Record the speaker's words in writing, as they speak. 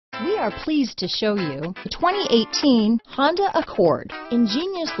We are pleased to show you the 2018 Honda Accord.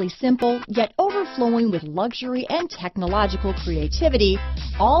 Ingeniously simple, yet overflowing with luxury and technological creativity,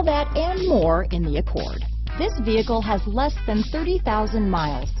 all that and more in the Accord. This vehicle has less than 30,000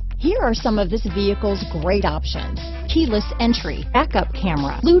 miles. Here are some of this vehicle's great options: keyless entry, backup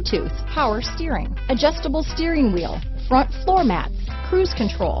camera, Bluetooth, power steering, adjustable steering wheel, front floor mats, cruise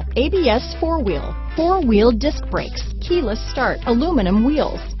control, ABS four-wheel disc brakes, keyless start, aluminum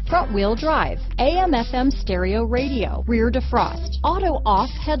wheels, front wheel drive, AM/FM stereo radio, rear defrost, auto off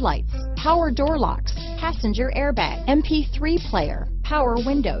headlights, power door locks, passenger airbag, MP3 player, power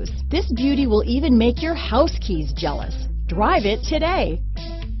windows. This beauty will even make your house keys jealous. Drive it today.